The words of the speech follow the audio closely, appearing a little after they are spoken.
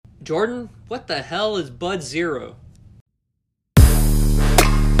Jordan, what the hell is Bud Zero?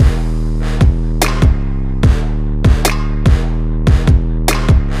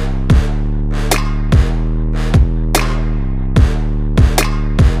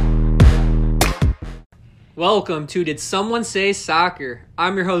 Welcome to Did Someone Say Soccer?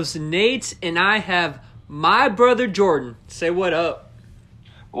 I'm your host, Nate, and I have my brother, Jordan. Say what up.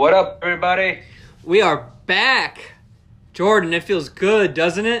 What up, everybody? We are back. Jordan, it feels good,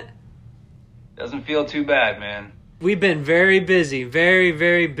 doesn't it? Doesn't feel too bad, man. We've been very busy,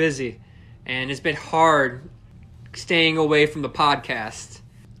 very busy, and it's been hard staying away from the podcast.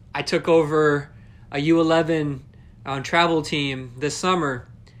 I took over a U11 travel team this summer,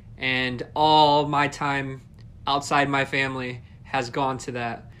 and all my time outside my family has gone to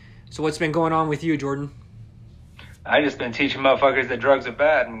that. So what's been going on with you, Jordan? I just been teaching motherfuckers that drugs are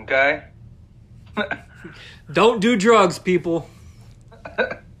bad, okay? Don't do drugs, people.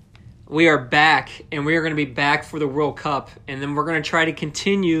 We are back, and we are going to be back for the World Cup, and then we're going to try to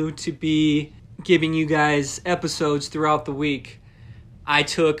continue to be giving you guys episodes throughout the week. I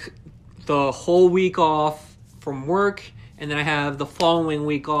took the whole week off from work, and then I have the following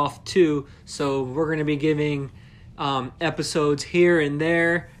week off too, so we're going to be giving episodes here and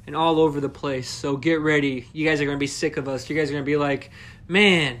there and all over the place. So get ready. You guys are going to be sick of us. You guys are going to be like,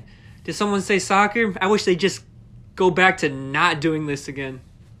 man, did someone say soccer? I wish they just go back to not doing this again.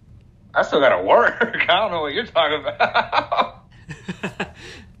 I still gotta work. I don't know what you're talking about.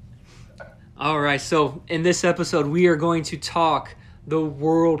 All right, so in this episode, we are going to talk the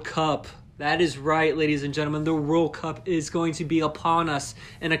World Cup. That is right, ladies and gentlemen. The World Cup is going to be upon us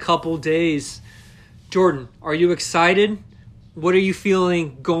in a couple days. Jordan, are you excited? What are you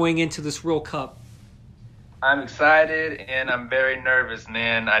feeling going into this World Cup? I'm excited and I'm very nervous,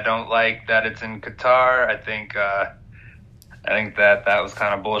 man. I don't like that it's in Qatar. I think that was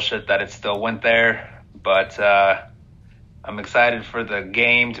kind of bullshit that it still went there. But I'm excited for the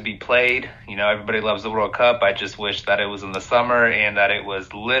game to be played. You know, everybody loves the World Cup. I just wish that it was in the summer and that it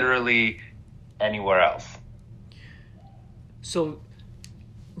was literally anywhere else. So,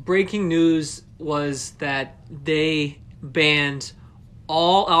 breaking news was that they banned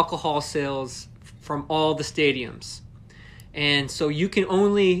all alcohol sales from all the stadiums. And so you can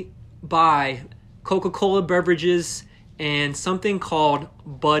only buy Coca-Cola beverages and something called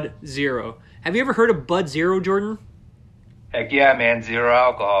Bud Zero. Have you ever heard of Bud Zero, Jordan? Heck yeah, man. Zero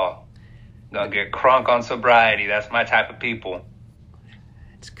alcohol. Gonna get crunk on sobriety. That's my type of people.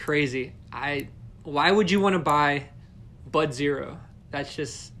 It's crazy. Why would you want to buy Bud Zero? That's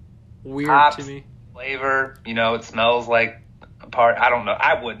just weird Hops, to me. Flavor, you know, it smells like a part. I don't know.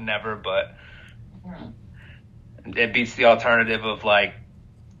 I would never, but it beats the alternative of like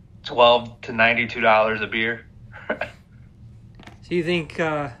 $12 to $92 a beer. So you think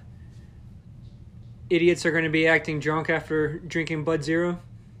idiots are going to be acting drunk after drinking Bud Zero?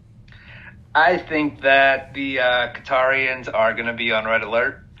 I think that the Qatarians are going to be on red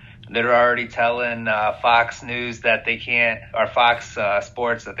alert. They're already telling Fox News that they can't, or Fox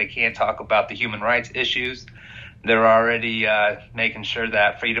Sports, that they can't talk about the human rights issues. They're already making sure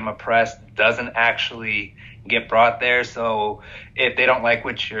that freedom of press doesn't actually get brought there. So if they don't like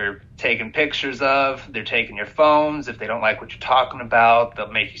what you're taking pictures of, they're taking your phones. If they don't like what you're talking about,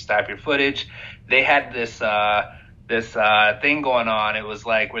 they'll make you stop your footage. They had this thing going on. It was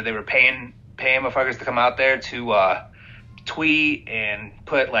like where they were paying motherfuckers to come out there to tweet and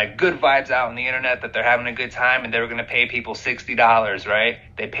put like good vibes out on the internet that they're having a good time, and they were going to pay people $60, right?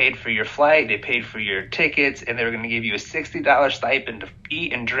 They paid for your flight, they paid for your tickets, and they were going to give you a $60 stipend to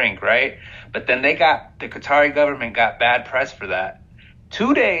eat and drink, right? But then the Qatari government got bad press for that.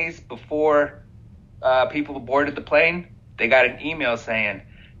 2 days before people boarded the plane, they got an email saying,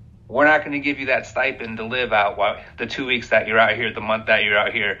 we're not going to give you that stipend to live out the 2 weeks that you're out here, the month that you're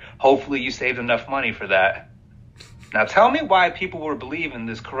out here. Hopefully you saved enough money for that. Now tell me why people were believing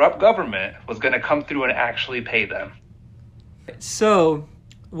this corrupt government was going to come through and actually pay them. So,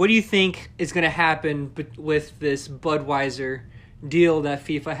 what do you think is going to happen with this Budweiser deal that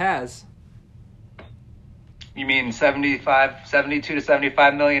FIFA has? You mean 72 to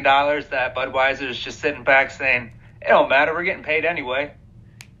 $75 million that Budweiser is just sitting back saying, it don't matter, we're getting paid anyway.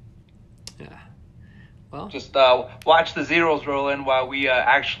 Yeah. Well, just watch the zeros roll in while we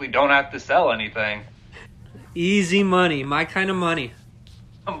actually don't have to sell anything. Easy money, my kind of money.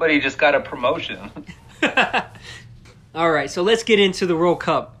 Somebody just got a promotion. All right, so let's get into the World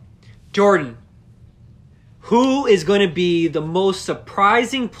Cup. Jordan, who is going to be the most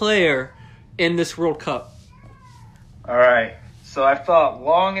surprising player in this World Cup? All right, so I've thought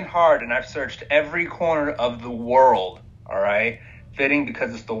long and hard, and I've searched every corner of the world, all right, fitting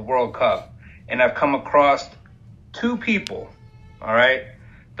because it's the World Cup. And I've come across two people, all right?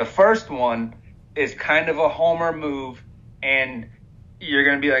 The first one is kind of a homer move, and you're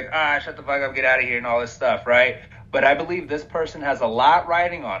going to be like, shut the fuck up, get out of here, and all this stuff, right? But I believe this person has a lot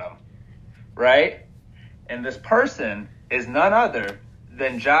riding on him, right? And this person is none other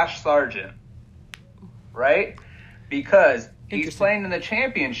than Josh Sargent, right? Because he's playing in the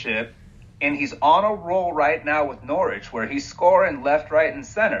championship, and he's on a roll right now with Norwich, where he's scoring left, right, and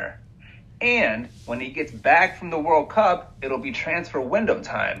center. And when he gets back from the World Cup, it'll be transfer window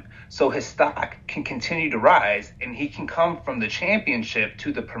time. So his stock can continue to rise, and he can come from the championship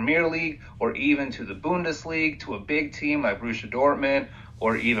to the Premier League or even to the Bundesliga, to a big team like Borussia Dortmund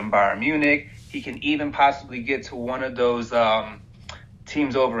or even Bayern Munich. He can even possibly get to one of those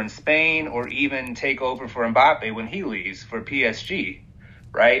teams over in Spain, or even take over for Mbappe when he leaves for PSG,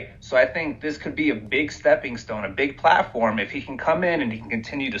 right? So I think this could be a big stepping stone, a big platform if he can come in and he can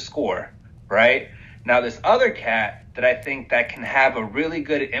continue to score. Right? Now, this other cat that I think that can have a really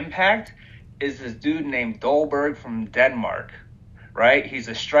good impact is this dude named Dolberg from Denmark, right? He's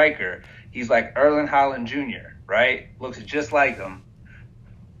a striker. He's like Erling Haaland Jr., right? Looks just like him.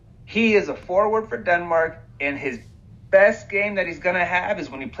 He is a forward for Denmark, and his best game that he's going to have is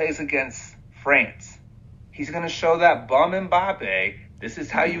when he plays against France. He's going to show that bum Mbappe, this is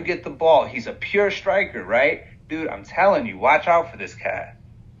how you get the ball. He's a pure striker, right? Dude, I'm telling you, watch out for this cat.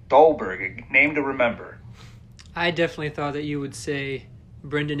 Dolberg, a name to remember. I definitely thought that you would say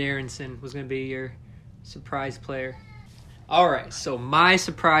Brendan Aronson was going to be your surprise player. All right, so my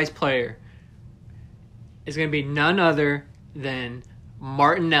surprise player is going to be none other than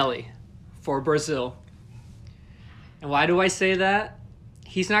Martinelli for Brazil. And why do I say that?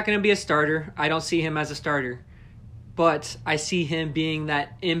 He's not going to be a starter. I don't see him as a starter. But I see him being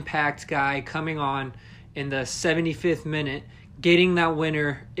that impact guy coming on in the 75th minute, getting that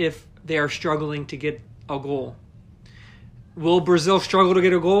winner if they are struggling to get a goal. Will Brazil struggle to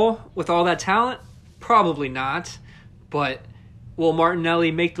get a goal with all that talent? Probably not. But will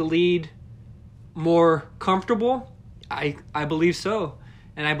Martinelli make the lead more comfortable? I believe so.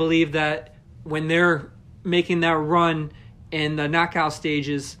 And I believe that when they're making that run in the knockout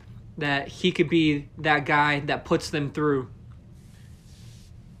stages, that he could be that guy that puts them through.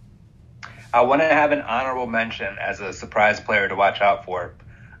 I want to have an honorable mention as a surprise player to watch out for.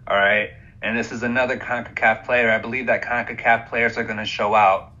 All right. And this is another CONCACAF player. I believe that CONCACAF players are going to show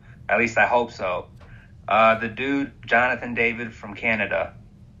out. At least I hope so. The dude, Jonathan David from Canada.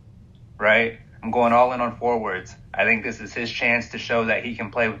 Right? I'm going all in on forwards. I think this is his chance to show that he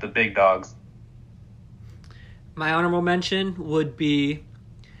can play with the big dogs. My honorable mention would be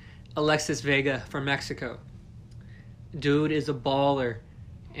Alexis Vega from Mexico. Dude is a baller.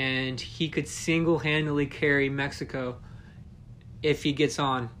 And he could single-handedly carry Mexico if he gets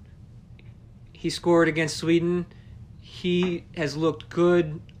on. He scored against Sweden. He has looked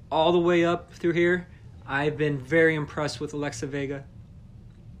good all the way up through here. I've been very impressed with Alexa Vega.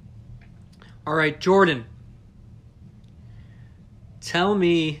 All right, Jordan. Tell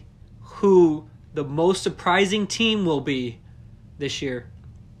me who the most surprising team will be this year.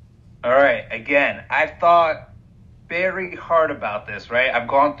 All right, again, I've thought very hard about this, right? I've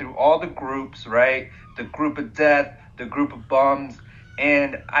gone through all the groups, right? The group of death, the group of bums,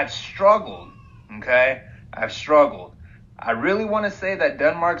 and I've struggled, okay? I've struggled. I really want to say that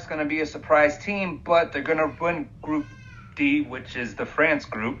Denmark's going to be a surprise team, but they're going to win Group D, which is the France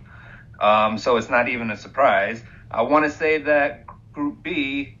group, so it's not even a surprise. I want to say that Group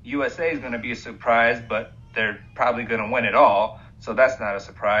B, USA is going to be a surprise, but they're probably going to win it all. So that's not a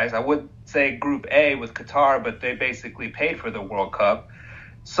surprise. I would say Group A with Qatar, but they basically paid for the World Cup.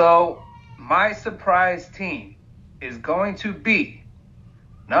 So my surprise team is going to be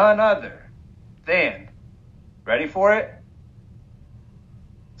none other than, ready for it?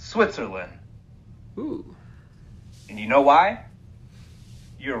 Switzerland. Ooh. And you know why?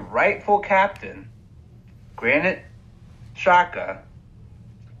 Your rightful captain, Granit Xhaka,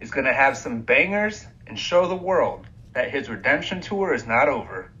 is going to have some bangers and show the world that his redemption tour is not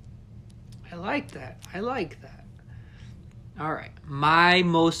over. I like that. All right. My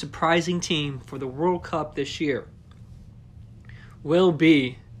most surprising team for the World Cup this year will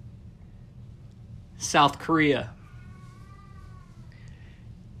be South Korea.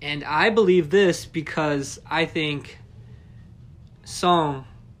 And I believe this because I think Song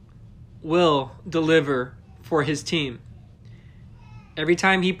will deliver for his team. Every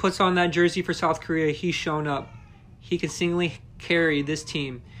time he puts on that jersey for South Korea, he's shown up. He can singly carry this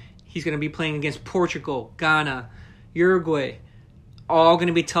team. He's going to be playing against Portugal, Ghana, Uruguay. All going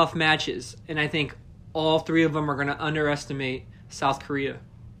to be tough matches. And I think all three of them are going to underestimate South Korea.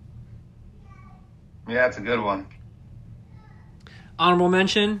 Yeah, that's a good one. Honorable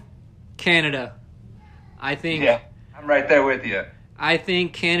mention, Canada. Yeah, I'm right there with you. I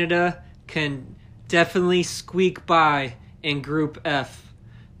think Canada can definitely squeak by in Group F.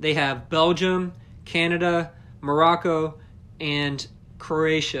 They have Belgium, Canada, Morocco, and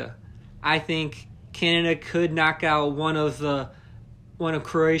Croatia. I think Canada could knock out one of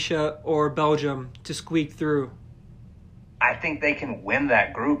Croatia or Belgium to squeak through. I think they can win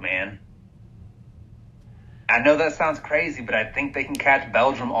that group, man. I know that sounds crazy, but I think they can catch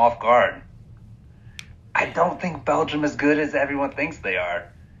Belgium off guard. I don't think Belgium is as good as everyone thinks they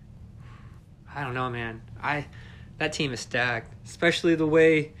are. I don't know, man. That team is stacked, especially the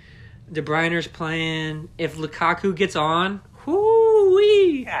way De Bruyne's playing. If Lukaku gets on,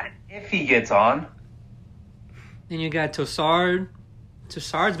 whoo-wee. Yeah, if he gets on. Then you got Tossard.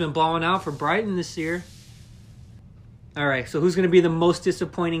 Tossard's been blowing out for Brighton this year. All right, so who's going to be the most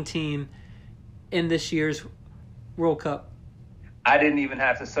disappointing team in this year's World Cup? I didn't even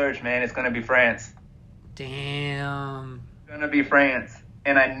have to search, man. It's going to be France. Damn. It's going to be France.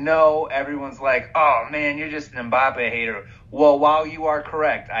 And I know everyone's like, oh, man, you're just an Mbappe hater. Well, while you are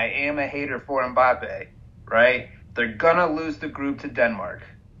correct, I am a hater for Mbappe, right? They're going to lose the group to Denmark.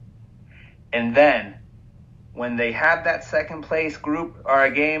 And then when they have that second place group or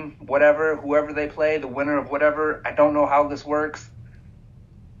a game, whatever, whoever they play, the winner of whatever, I don't know how this works.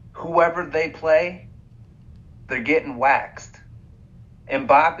 Whoever they play, they're getting waxed.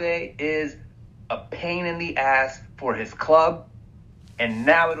 Mbappe is a pain in the ass for his club, and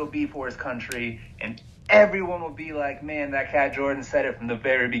now it'll be for his country, and everyone will be like, man, that cat Jordan said it from the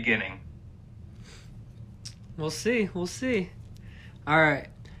very beginning. We'll see. All right.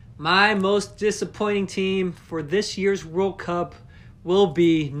 My most disappointing team for this year's World Cup will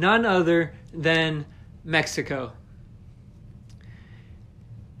be none other than Mexico.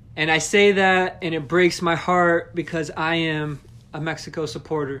 And I say that, and it breaks my heart because I am a Mexico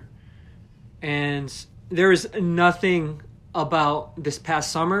supporter. And there is nothing about this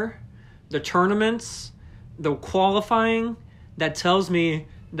past summer, the tournaments, the qualifying, that tells me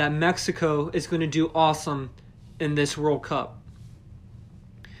that Mexico is going to do awesome in this World Cup.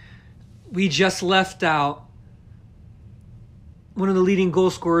 We just left out one of the leading goal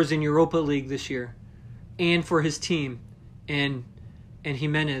scorers in Europa League this year, and for his team, and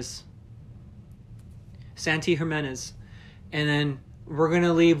Jimenez, Santi Jimenez. And then we're going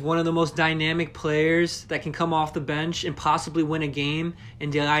to leave one of the most dynamic players that can come off the bench and possibly win a game,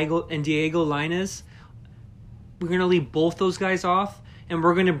 and Diego Lainez. We're going to leave both those guys off, and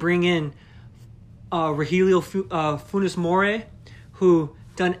we're going to bring in Rogelio Funes Mori, who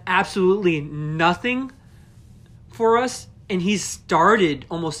done absolutely nothing for us, and he's started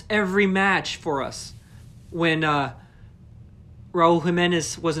almost every match for us when Raul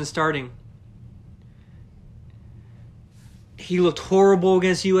Jimenez wasn't starting. He looked horrible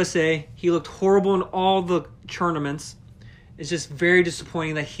against USA. He looked horrible in all the tournaments. It's just very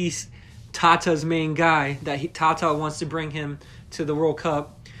disappointing that he's Tata's main guy, that Tata wants to bring him to the World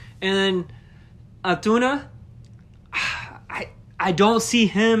Cup. And then Antuna, I don't see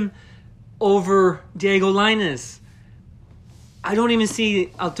him over Diego Lainez. I don't even see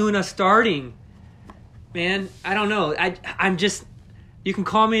Antuna starting. Man, I don't know. I'm just, you can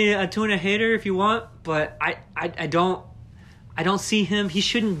call me a Antuna hater if you want, but I don't see him. He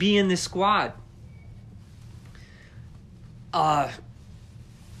shouldn't be in this squad.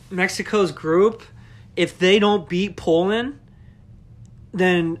 Mexico's group, if they don't beat Poland,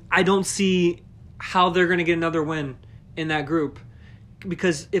 then I don't see how they're going to get another win in that group.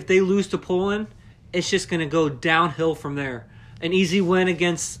 Because if they lose to Poland, it's just going to go downhill from there. An easy win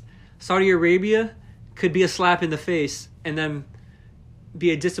against Saudi Arabia could be a slap in the face and then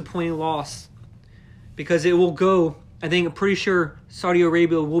be a disappointing loss. Because it will go, I'm pretty sure Saudi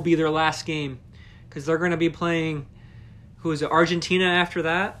Arabia will be their last game. Because they're going to be playing, Argentina after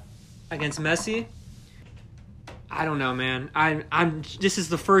that against Messi. I don't know, man. This is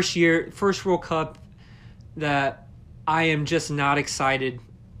the first World Cup that I am just not excited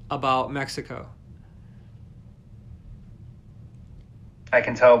about Mexico. I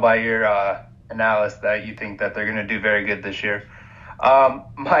can tell by your analysis that you think that they're going to do very good this year.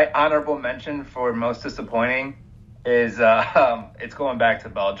 My honorable mention for most disappointing is it's going back to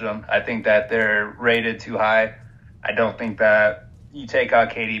Belgium. I think that they're rated too high. I don't think that you take out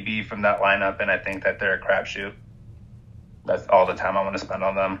KDB from that lineup, and I think that they're a crapshoot. That's all the time I want to spend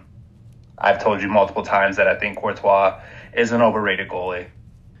on them. I've told you multiple times that I think Courtois is an overrated goalie.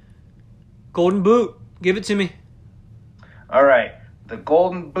 Golden Boot. Give it to me. All right. The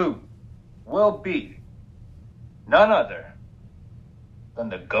Golden Boot will be none other than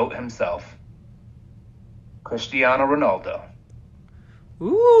the GOAT himself, Cristiano Ronaldo.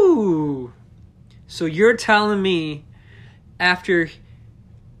 Ooh. So you're telling me after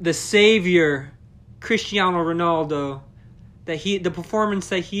the savior, Cristiano Ronaldo, that the performance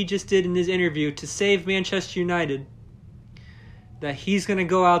that he just did in his interview to save Manchester United, that he's going to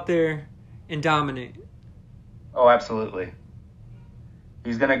go out there and dominate? Oh, absolutely.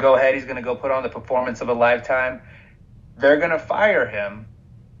 He's going to go ahead. He's going to go put on the performance of a lifetime. They're going to fire him.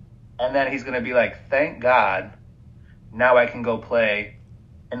 And then he's going to be like, thank God, now I can go play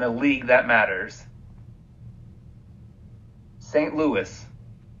in a league that matters. St. Louis,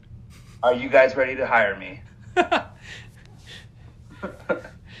 are you guys ready to hire me?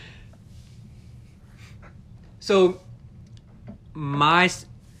 So my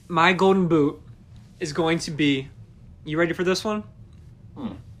golden boot is going to be, you ready for this one?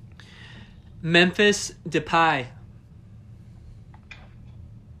 Memphis Depay.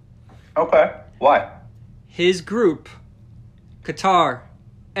 Okay. Why? His group, Qatar,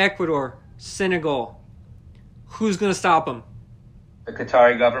 Ecuador, Senegal. Who's going to stop him? The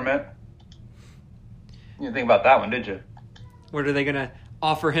Qatari government? You didn't think about that one, did you? What are they going to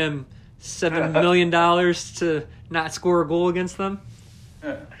offer him? $7 million to not score a goal against them?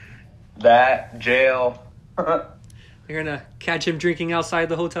 That, jail. They're going to catch him drinking outside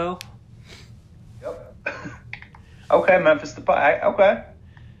the hotel? Yep. Okay, Memphis Depay. Okay.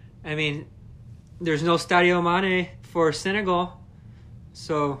 I mean, there's no Sadio Mane for Senegal.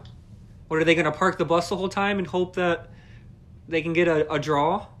 So, what are they going to park the bus the whole time and hope that they can get a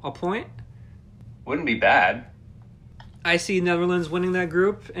draw, a point? Wouldn't be bad. I see Netherlands winning that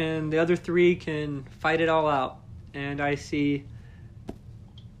group, and the other three can fight it all out. And I see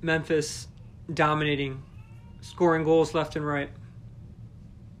Memphis dominating, scoring goals left and right.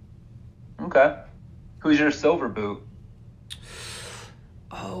 Okay. Who's your silver boot?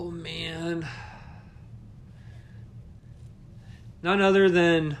 Oh, man. None other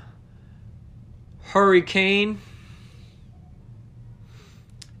than Hurricane.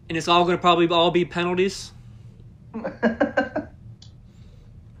 And it's all going to probably all be penalties.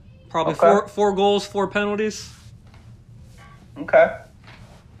 Probably Okay. four goals, 4 penalties. Okay.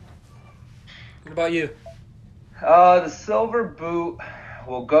 What about you? The silver boot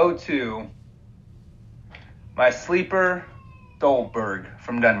will go to my sleeper, Dolberg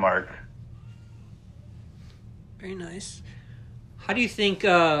from Denmark. Very nice. How do you think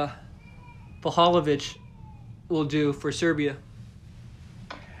Vlahovic will do for Serbia?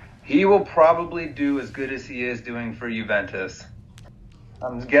 He will probably do as good as he is doing for Juventus.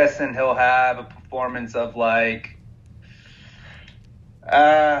 I'm guessing he'll have a performance of like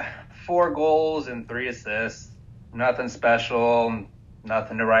 4 goals and 3 assists. Nothing special,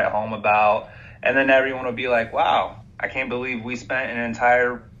 nothing to write home about. And then everyone will be like, wow, I can't believe we spent an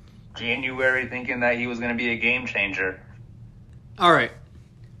entire January thinking that he was going to be a game changer. All right.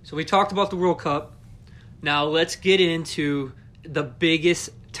 So we talked about the World Cup. Now let's get into the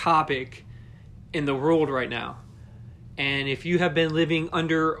biggest topic in the world right now. And if you have been living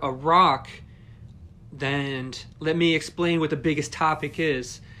under a rock, then let me explain what the biggest topic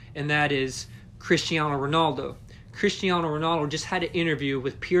is, and that is Cristiano Ronaldo. Cristiano Ronaldo just had an interview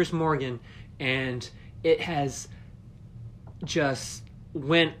with Piers Morgan, and it has just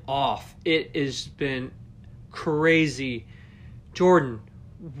went off. It has been crazy. Jordan,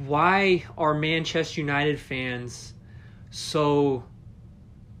 why are Manchester United fans so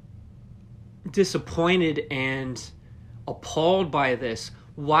disappointed and appalled by this?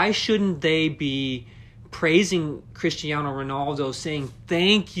 Why shouldn't they be praising Cristiano Ronaldo, saying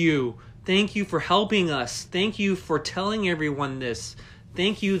thank you for helping us, thank you for telling everyone this,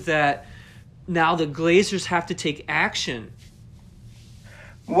 thank you that now the Glazers have to take action?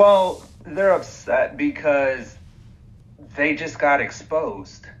 Well, they're upset because they just got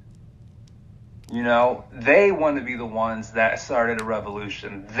exposed. You know, they want to be the ones that started a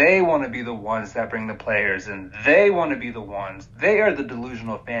revolution. They want to be the ones that bring the players in. They want to be the ones. They are the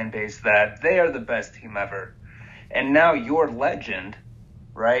delusional fan base that they are the best team ever. And now your legend,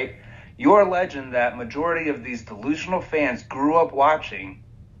 right? Your legend that majority of these delusional fans grew up watching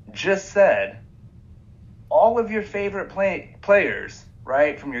just said all of your favorite players,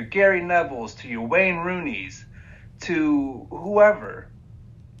 right? From your Gary Nevilles to your Wayne Rooneys to whoever,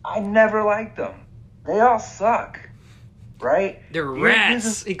 I never liked them. They all suck, right? They're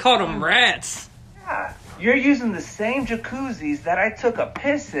rats. He called them rats. Yeah. You're using the same jacuzzis that I took a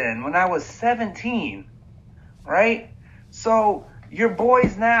piss in when I was 17, right? So your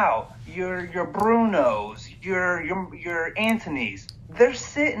boys now, your Brunos, your Anthony's, they're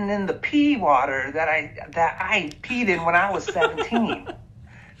sitting in the pee water that I peed in when I was 17.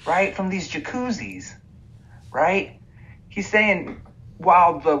 right, from these jacuzzis, right? He's saying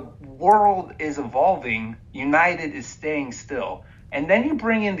while the world is evolving, United is staying still. And then you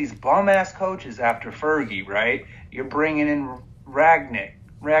bring in these bum-ass coaches after Fergie, right? You're bringing in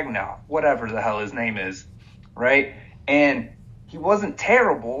Ragnow, whatever the hell his name is, right? And he wasn't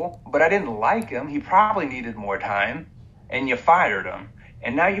terrible, but I didn't like him. He probably needed more time, and you fired him.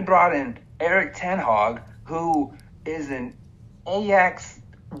 And now you brought in Erik ten Hag, who is an Ajax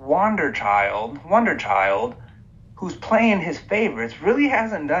wonder child, who's playing his favorites, really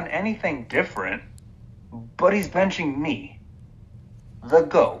hasn't done anything different, but he's benching me, the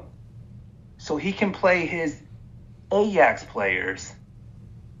GOAT, so he can play his Ajax players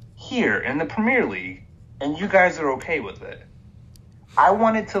here in the Premier League, and you guys are okay with it. I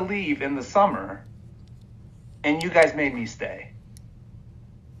wanted to leave in the summer, and you guys made me stay.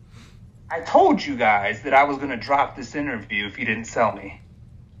 I told you guys that I was going to drop this interview if you didn't sell me,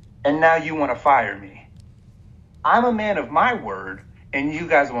 and now you want to fire me. I'm a man of my word, and you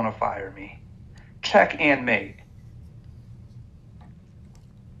guys want to fire me. Check and mate.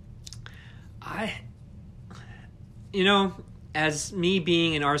 As me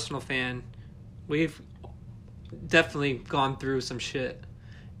being an Arsenal fan, we've definitely gone through some shit.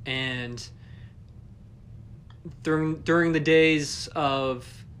 And during the days of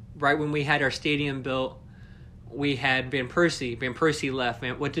right when we had our stadium built, we had Van Persie. Van Persie left.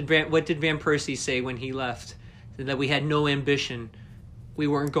 What did Van Persie say when he left? That we had no ambition. We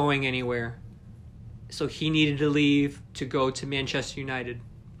weren't going anywhere. So he needed to leave to go to Manchester United.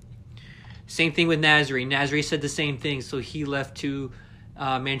 Same thing with Nasri. Nasri said the same thing, so he left to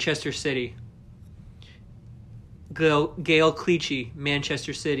Manchester City. Gail Clichy,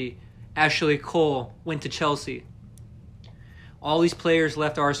 Manchester City. Ashley Cole went to Chelsea. All these players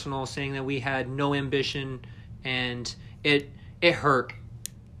left Arsenal saying that we had no ambition, and it hurt.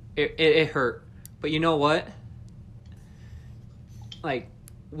 It hurt. But you know what? Like,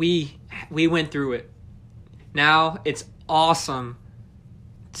 we went through it. Now it's awesome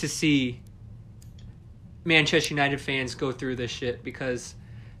to see Manchester United fans go through this shit, because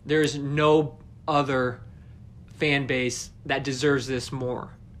there's no other fan base that deserves this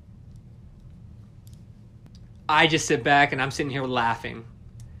more. I just sit back and I'm sitting here laughing.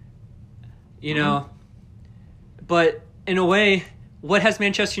 You know? But in a way, what has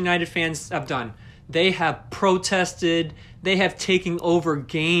Manchester United fans have done? They have protested. They have taken over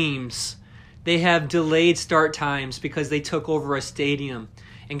games. They have delayed start times because they took over a stadium.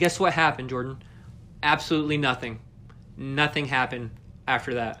 And guess what happened, Jordan? Absolutely nothing. Nothing happened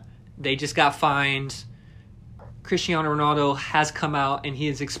after that. They just got fined. Cristiano Ronaldo has come out and he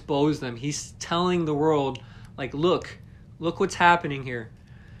has exposed them. He's telling the world, like, look what's happening here.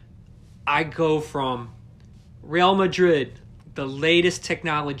 I go from Real Madrid, the latest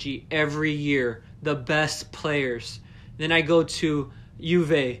technology every year, the best players. Then I go to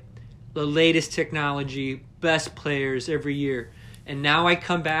Juve, the latest technology, best players every year. And now I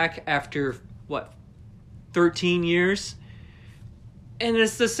come back after, 13 years? And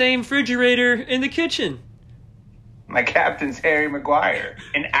it's the same refrigerator in the kitchen. My captain's Harry Maguire,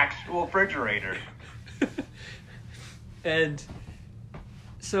 an actual refrigerator. And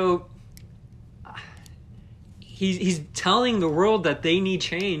so he's telling the world that they need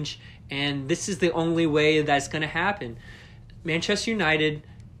change, and this is the only way that's going to happen. Manchester United,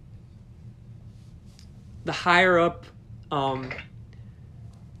 the higher up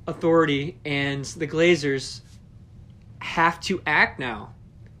authority, and the Glazers have to act now.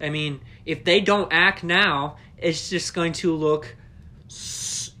 I mean, if they don't act now, it's just going to look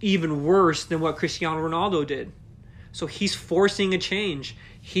even worse than what Cristiano Ronaldo did. So he's forcing a change.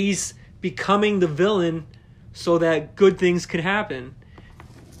 He's becoming the villain so that good things can happen.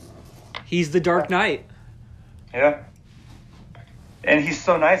 He's the Dark Knight. Yeah. And he's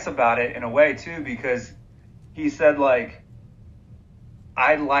so nice about it in a way, too, because he said, like,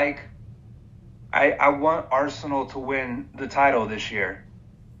 I want Arsenal to win the title this year.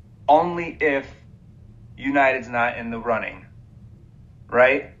 Only if United's not in the running.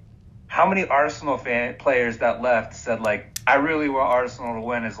 Right? How many Arsenal players that left said, like, I really want Arsenal to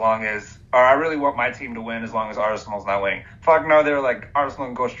win or I really want my team to win as long as Arsenal's not winning. Fuck no, they're like, Arsenal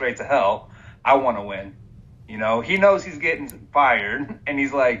can go straight to hell. I want to win. You know, he knows he's getting fired, and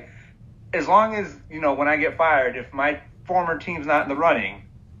he's like, as long as, when I get fired, if my former team's not in the running,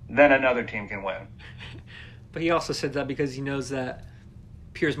 then another team can win. But he also said that because he knows that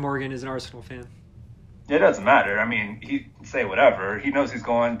Piers Morgan is an Arsenal fan. It doesn't matter. I mean, he can say whatever. He knows he's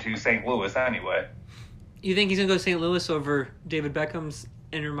going to St. Louis anyway. You think he's going to go to St. Louis over David Beckham's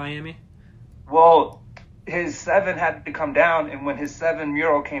Inter Miami? Well, his 7 had to come down, and when his 7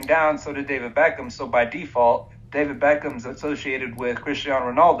 mural came down, so did David Beckham. So by default, David Beckham's associated with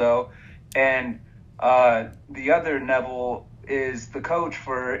Cristiano Ronaldo, and the other Neville is the coach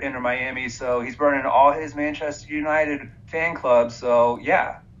for Inter Miami, so he's burning all his Manchester United fan clubs. So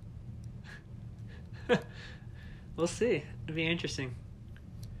yeah, we'll see. It'll be interesting.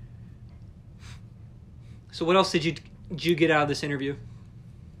 So what else did you get out of this interview?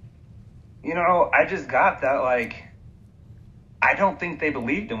 I just got that, like, I don't think they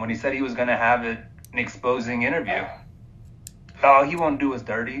believed him when he said he was going to have an exposing interview. Oh, he won't do us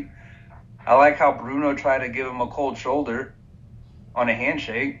dirty. I like how Bruno tried to give him a cold shoulder on a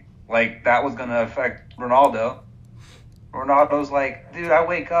handshake. Like, that was going to affect Ronaldo. Ronaldo's like, dude, I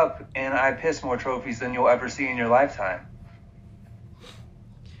wake up and I piss more trophies than you'll ever see in your lifetime.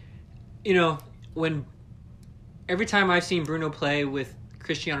 Every time I've seen Bruno play with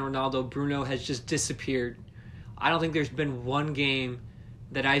Cristiano Ronaldo, Bruno has just disappeared. I don't think there's been one game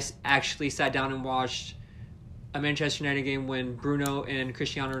that I actually sat down and watched, a Manchester United game when Bruno and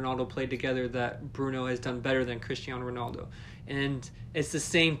Cristiano Ronaldo played together, that Bruno has done better than Cristiano Ronaldo. And it's the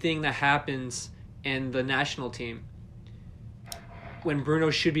same thing that happens in the national team. When Bruno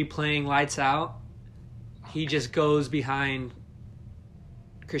should be playing lights out, he just goes behind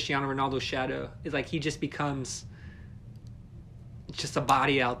Cristiano Ronaldo's shadow. It's like he just becomes just a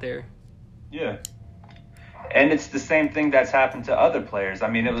body out there. Yeah. And it's the same thing that's happened to other players. I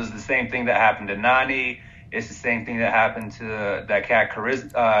mean, it was the same thing that happened to Nani. It's the same thing that happened to that cat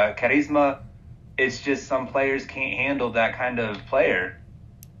Charisma. It's just some players can't handle that kind of player.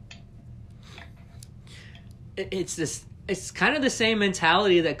 It's kind of the same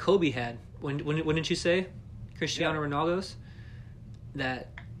mentality that Kobe had. Wouldn't you say? Cristiano Ronaldo's that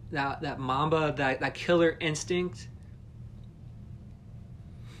Mamba, that killer instinct.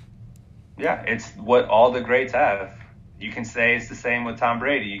 Yeah, it's what all the greats have. You can say it's the same with Tom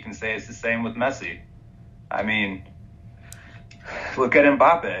Brady. You can say it's the same with Messi. I mean, look at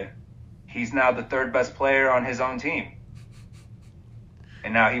Mbappe. He's now the 3rd best player on his own team.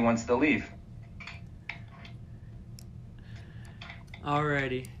 And now he wants to leave.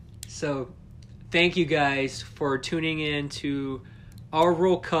 Alrighty. So, thank you guys for tuning in to our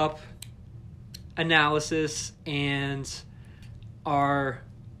World Cup analysis and our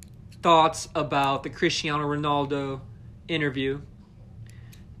thoughts about the Cristiano Ronaldo interview.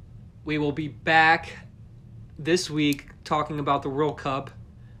 We will be back this week talking about the World Cup.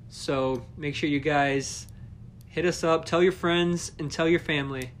 So make sure you guys hit us up, tell your friends, and tell your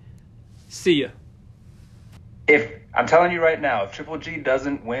family. See ya. If I'm telling you right now, if Triple G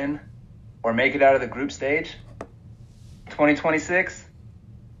doesn't win or make it out of the group stage, 2026,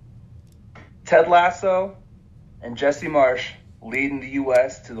 Ted Lasso and Jesse Marsh leading the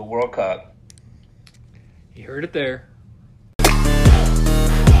U.S. to the World Cup. You heard it there.